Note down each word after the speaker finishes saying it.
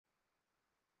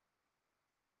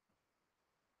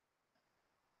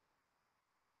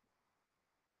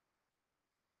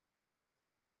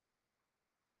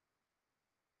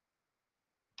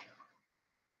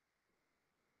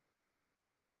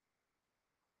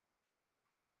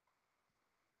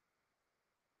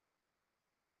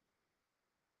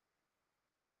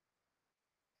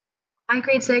Hi,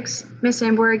 grade six, Miss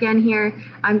Amber again here.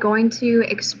 I'm going to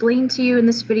explain to you in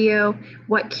this video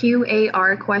what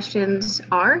QAR questions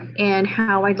are and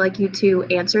how I'd like you to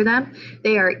answer them.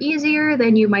 They are easier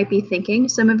than you might be thinking.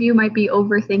 Some of you might be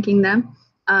overthinking them,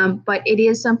 but it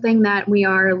is something that we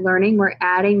are learning. We're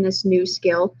adding this new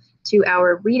skill to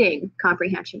our reading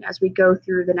comprehension as we go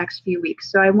through the next few weeks.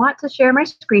 So I want to share my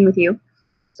screen with you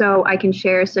so I can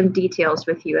share some details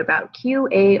with you about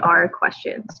QAR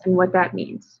questions and what that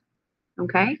means.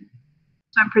 Okay,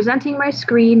 so I'm presenting my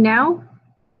screen now.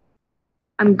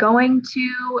 I'm going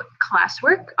to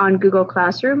classwork on Google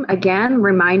Classroom. Again,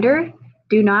 reminder,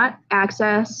 do not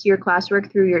access your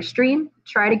classwork through your stream.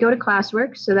 Try to go to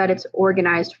classwork so that it's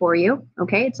organized for you.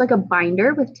 Okay, it's like a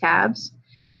binder with tabs.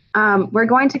 We're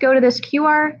going to go to this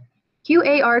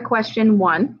QAR question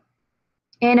 1.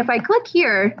 And if I click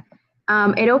here,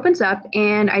 it opens up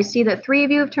and I see that 3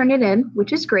 of you have turned it in,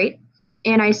 which is great.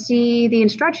 And I see the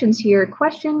instructions here,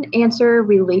 question, answer,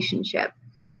 relationship.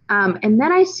 And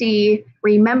then I see,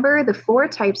 remember the 4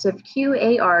 types of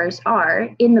QARs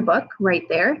are in the book right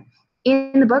there.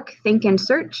 In the book, think and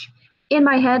search, in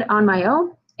my head, on my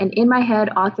own, and in my head,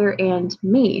 author and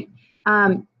me.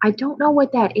 I don't know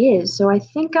what that is, so I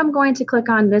think I'm going to click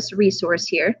on this resource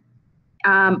here.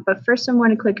 But first I'm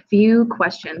going to click view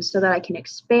questions so that I can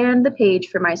expand the page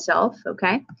for myself,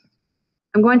 okay?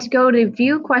 I'm going to go to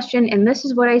view question, and this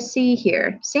is what I see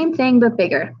here. Same thing, but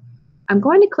bigger. I'm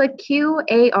going to click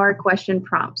QAR question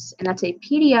prompts, and that's a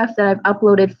PDF that I've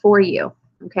uploaded for you.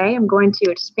 Okay, I'm going to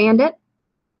expand it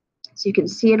so you can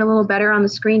see it a little better on the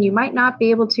screen. You might not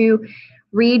be able to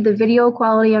read the video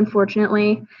quality,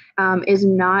 unfortunately, is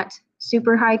not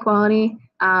super high quality,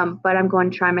 but I'm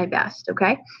going to try my best,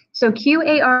 okay? So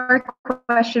QAR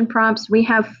question prompts, we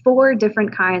have 4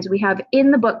 different kinds. We have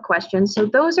in the book questions. So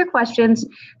those are questions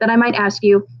that I might ask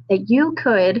you that you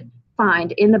could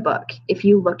find in the book if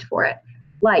you looked for it.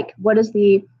 Like, what is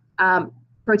the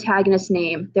protagonist's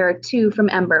name? There are 2 from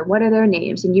Ember. What are their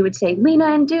names? And you would say, Lena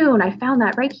and Dune. I found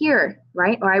that right here,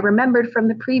 right? Or I remembered from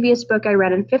the previous book I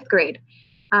read in 5th grade.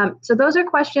 So those are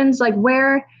questions like,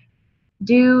 where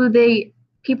do the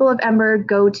people of Ember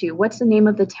go to? What's the name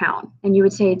of the town? And you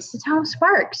would say it's the town of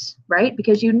Sparks, right?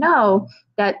 Because you know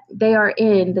that they are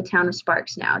in the town of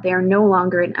Sparks now. They are no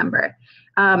longer in Ember.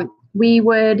 We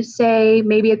would say,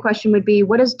 maybe a question would be,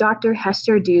 what does Dr.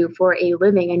 Hester do for a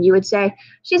living? And you would say,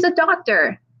 she's a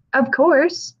doctor. Of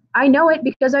course, I know it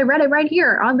because I read it right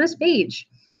here on this page.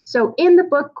 So in the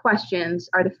book questions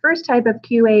are the first type of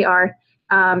QAR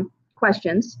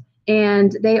questions,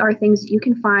 and they are things you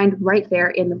can find right there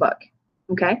in the book,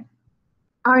 okay?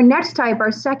 Our next type,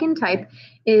 our second type,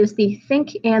 is the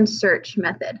think and search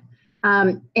method.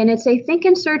 And it's a think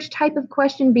and search type of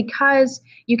question because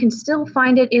you can still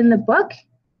find it in the book.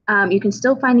 You can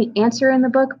still find the answer in the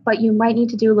book, but you might need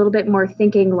to do a little bit more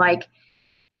thinking, like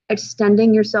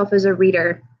extending yourself as a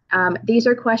reader. These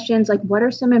are questions like, what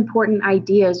are some important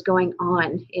ideas going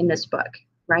on in this book,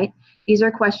 right? These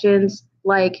are questions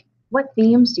like, what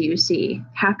themes do you see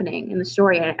happening in the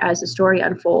story as the story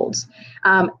unfolds?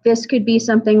 This could be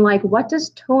something like, what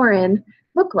does Torin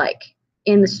look like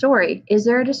in the story? Is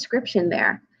there a description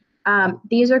there?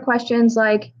 These are questions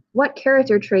like, what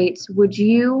character traits would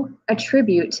you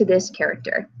attribute to this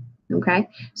character? Okay,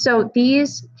 so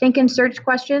these think and search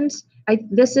questions,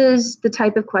 this is the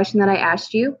type of question that I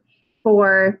asked you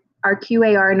for our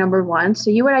QAR number 1. So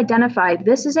you would identify,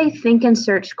 this is a think and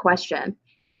search question.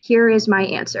 Here is my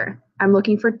answer. I'm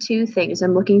looking for 2 things.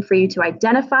 I'm looking for you to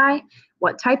identify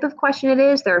what type of question it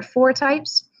is. There are 4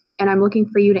 types, and I'm looking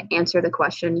for you to answer the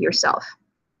question yourself.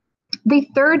 The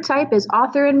third type is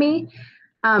author and me.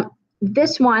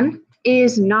 This one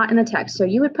is not in the text, so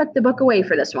you would put the book away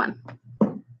for this one,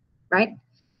 right?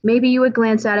 Maybe you would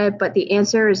glance at it, but the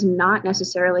answer is not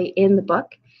necessarily in the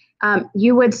book.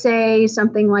 You would say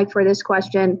something like, for this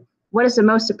question, what is the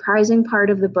most surprising part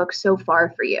of the book so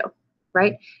far for you,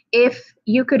 right? If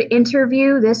you could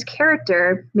interview this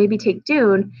character, maybe take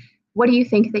Dune, what do you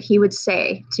think that he would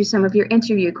say to some of your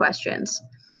interview questions?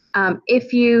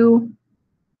 If you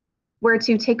were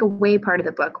to take away part of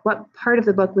the book, what part of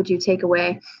the book would you take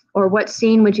away, or what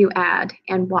scene would you add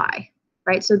and why,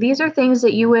 right? So these are things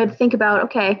that you would think about,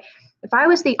 okay, if I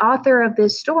was the author of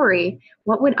this story,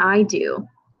 what would I do?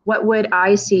 What would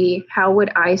I see? How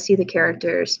would I see the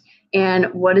characters? And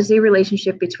what is the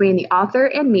relationship between the author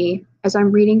and me as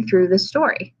I'm reading through this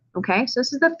story? Okay, so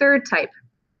this is the third type,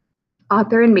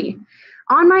 author and me.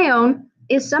 On my own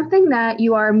is something that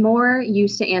you are more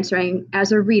used to answering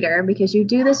as a reader because you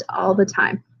do this all the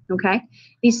time, okay?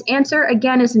 This answer,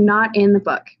 again, is not in the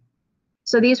book.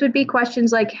 So these would be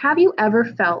questions like, have you ever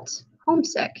felt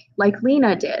homesick like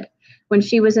Lena did? when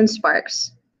she was in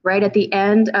Sparks, right at the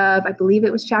end of, I believe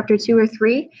it was chapter 2 or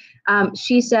 3,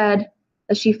 she said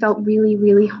that she felt really,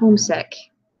 really homesick.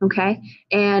 Okay.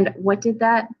 And what did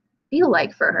that feel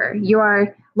like for her? You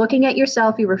are looking at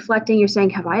yourself, you're reflecting, you're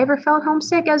saying, have I ever felt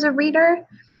homesick as a reader?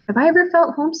 Have I ever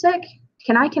felt homesick?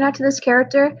 Can I connect to this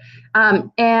character?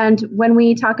 And when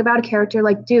we talk about a character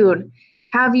like Dune,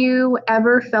 have you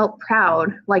ever felt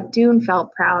proud, like Dune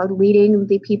felt proud leading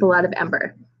the people out of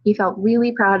Ember? He felt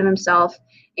really proud of himself,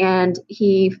 and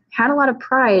he had a lot of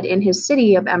pride in his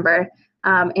city of Ember,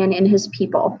 and in his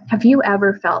people. Have you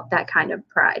ever felt that kind of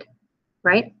pride,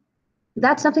 right?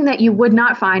 That's something that you would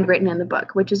not find written in the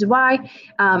book, which is why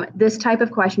this type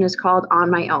of question is called on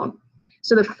my own.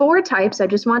 So the 4 types I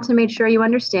just want to make sure you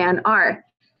understand are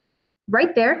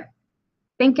right there,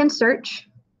 think and search,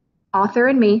 author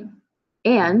and me,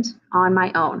 and on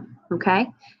my own. Okay.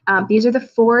 These are the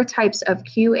 4 types of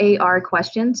QAR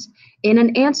questions. In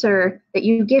an answer that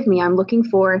you give me, I'm looking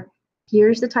for,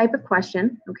 here's the type of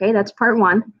question. Okay. That's part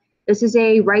 1. This is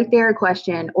a right there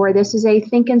question, or this is a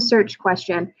think and search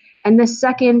question. And the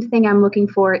second thing I'm looking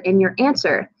for in your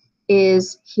answer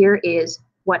is, here is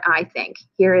what I think.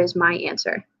 Here is my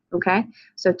answer. Okay.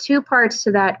 So 2 parts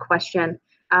to that question.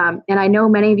 And I know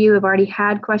many of you have already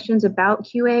had questions about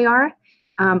QAR.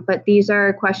 But these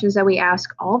are questions that we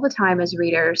ask all the time as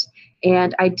readers.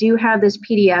 And I do have this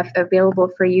PDF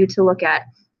available for you to look at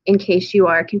in case you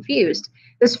are confused.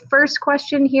 This first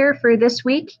question here for this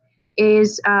week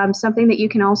is something that you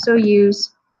can also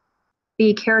use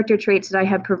the character traits that I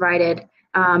have provided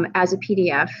as a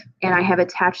PDF, and I have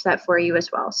attached that for you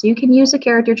as well. So you can use the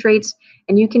character traits,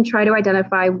 and you can try to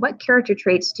identify what character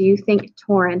traits do you think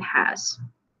Torin has.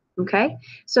 Okay,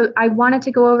 so I wanted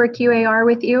to go over QAR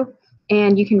with you,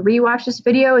 and you can rewatch this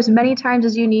video as many times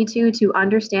as you need to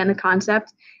understand the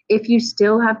concept. If you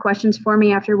still have questions for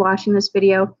me after watching this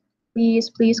video,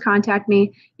 please contact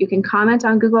me. You can comment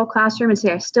on Google Classroom and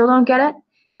say, I still don't get it.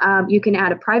 You can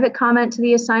add a private comment to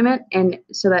the assignment, and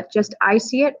so that just I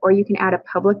see it, or you can add a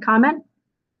public comment,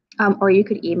 or you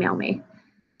could email me.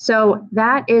 So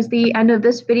that is the end of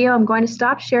this video. I'm going to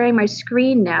stop sharing my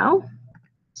screen now,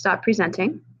 stop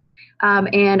presenting.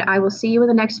 And I will see you in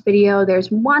the next video.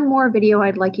 There's one more video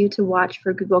I'd like you to watch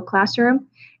for Google Classroom,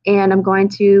 and I'm going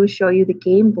to show you the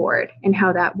game board and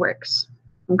how that works.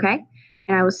 Okay?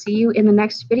 And I will see you in the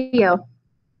next video.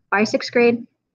 Bye, 6th grade.